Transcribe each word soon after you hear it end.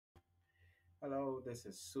Hello, this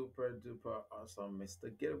is super duper awesome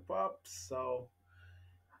Mr. Get Up. So,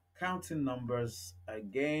 counting numbers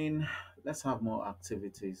again. Let's have more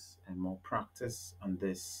activities and more practice on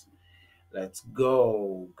this. Let's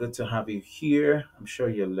go. Good to have you here. I'm sure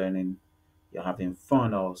you're learning, you're having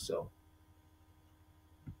fun also.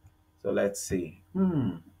 So, let's see.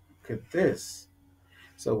 Look at this.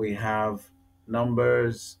 So, we have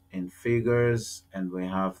numbers in figures and we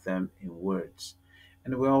have them in words.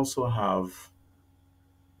 And we also have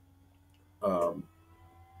um,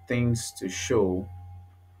 things to show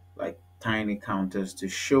like tiny counters to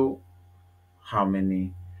show how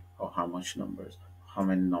many or how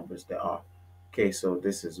many numbers there are. Okay, so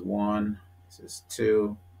this is one, this is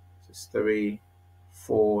two, this is three,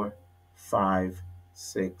 four, five,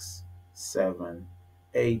 six, seven,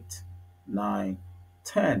 eight, nine,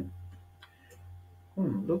 10.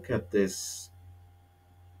 Look at this.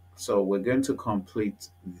 So we're going to complete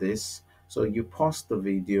this. So you pause the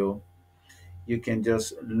video, you can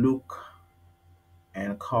just look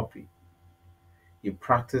and copy. You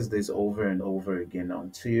practice this over and over again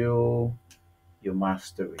until you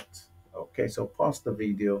master it. Okay, so pause the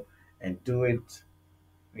video and do it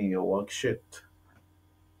in your worksheet.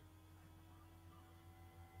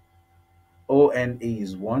 ONE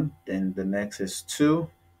is one, then the next is two,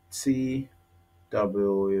 TWO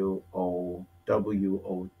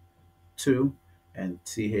two, and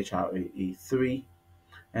THRAE three,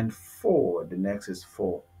 and four. The next is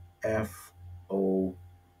four, FOUR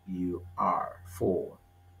four.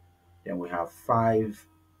 Then we have five,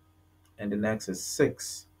 and the next is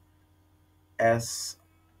six, SIX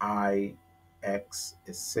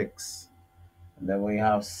is six. And then we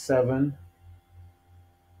have seven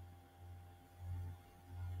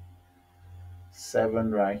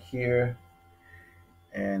right here,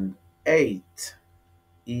 and eight,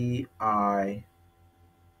 oh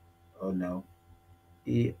no,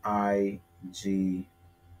 EIGHT.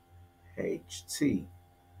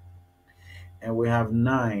 And we have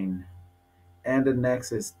nine, and the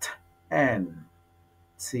next is 10,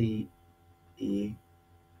 TEN.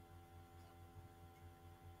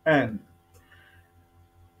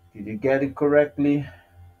 Did you get it correctly?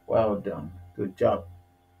 Well done. Good job.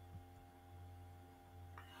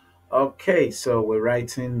 Okay, so we're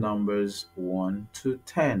writing numbers 1 to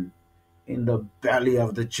 10 in the belly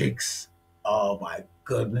of the chicks. Oh my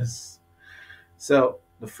goodness. So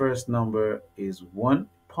the first number is 1.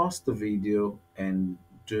 Pause the video and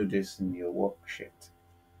do this in your worksheet.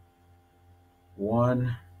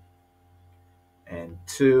 1 and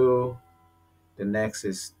 2. The next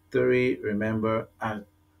is 3. Remember, I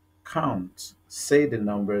count. Say the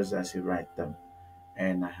numbers as you write them.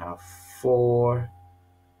 And I have 4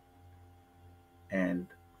 and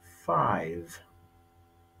 5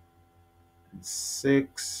 and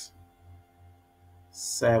 6,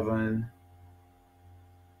 7,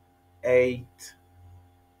 8,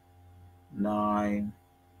 9,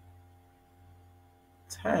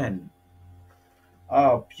 10.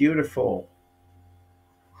 Oh, beautiful.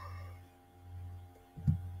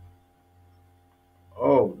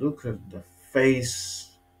 Oh, look at the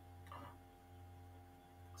face.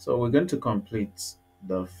 So we're going to complete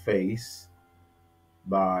the face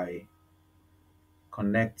by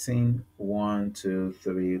connecting 1, 2,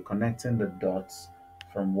 3, connecting the dots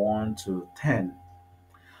from 1 to 10.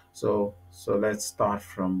 So let's start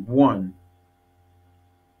from 1.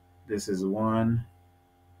 This is 1,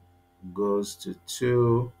 goes to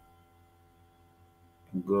 2,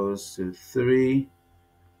 goes to 3,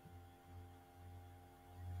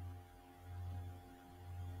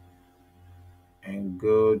 and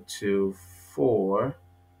go to 4,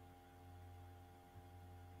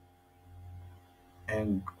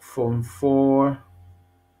 and from 4,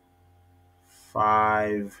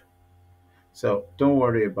 5. So don't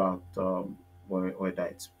worry about whether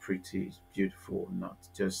it's pretty, beautiful or not.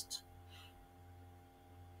 Just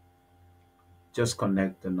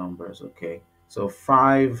connect the numbers, okay? So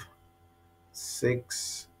 5,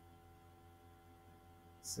 6,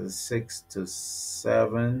 so 6 to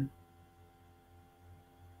 7,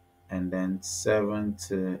 and then 7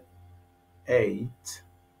 to 8,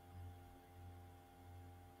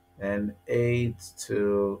 and 8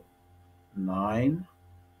 to 9,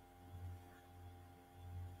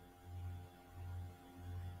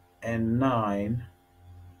 and 9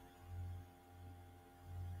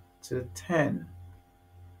 to 10.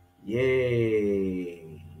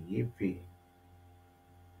 Yay! Yippee!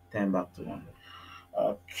 10 back to 1.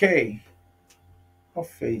 Okay. What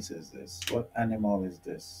face is this? What animal is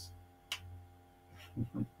this?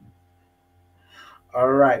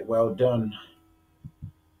 All right, well done.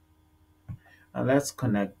 And let's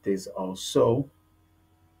connect this also.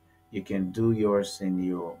 You can do yours in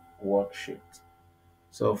your worksheet.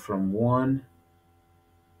 So from 1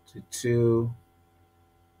 to 2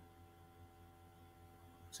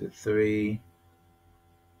 to 3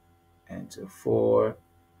 and to 4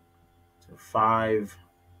 to 5,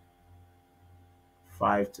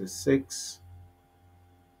 5 to 6,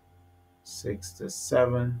 6 to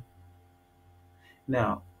 7.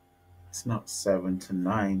 Now, it's not 7 to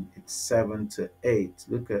 9, it's 7 to 8.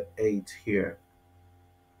 Look at 8 here.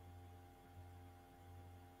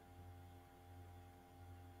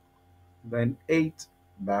 Then 8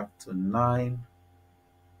 back to 9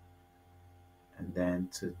 and then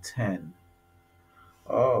to 10.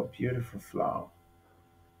 Oh, beautiful flower.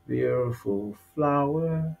 Beautiful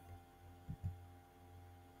flower.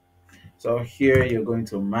 So here you're going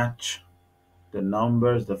to match the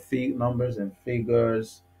numbers, the numbers and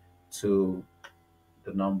figures to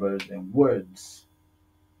the numbers and words.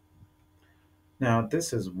 Now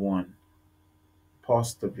this is one.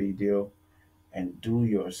 Pause the video and do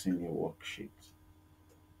yours in your worksheet.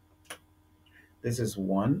 This is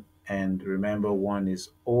one, and remember one is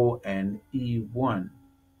ONE1.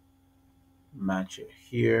 Match it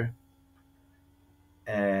here.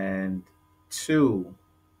 And two,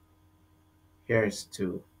 here's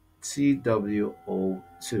two,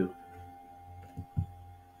 TWO2.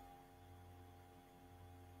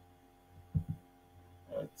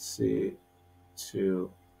 Let's see,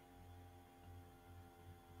 two.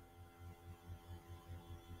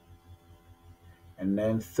 And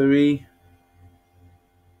then three,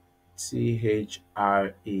 THREE.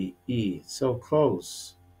 So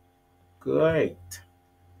close. Great.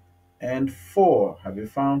 And four. Have you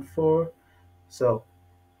found four? So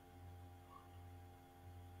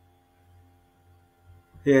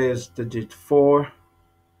here is digit four,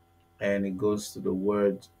 and it goes to the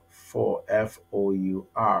word for,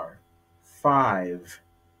 FOUR. Five.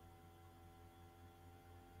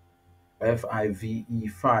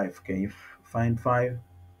 FIVE, 5. Can you find five?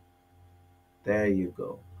 There you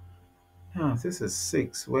go. Now this is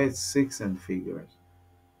six. Where's six in figures?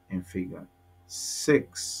 In figure.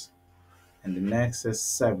 Six. And the next is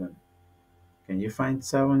seven. Can you find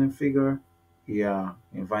seven in figure? Yeah,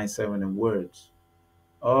 you can find seven in words.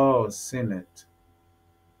 Oh, seen it.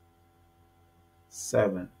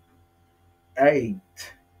 Seven.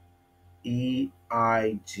 Eight. EIGHT.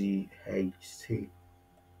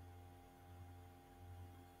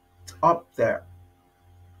 It's up there.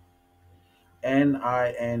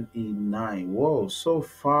 NINE. Whoa, so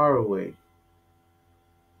far away.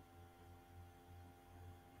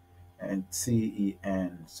 And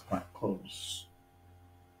TEN. It's quite close.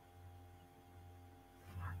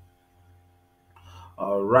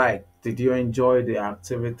 All right. Did you enjoy the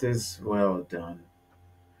activities? Well done.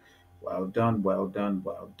 Well done. Well done.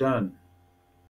 Well done.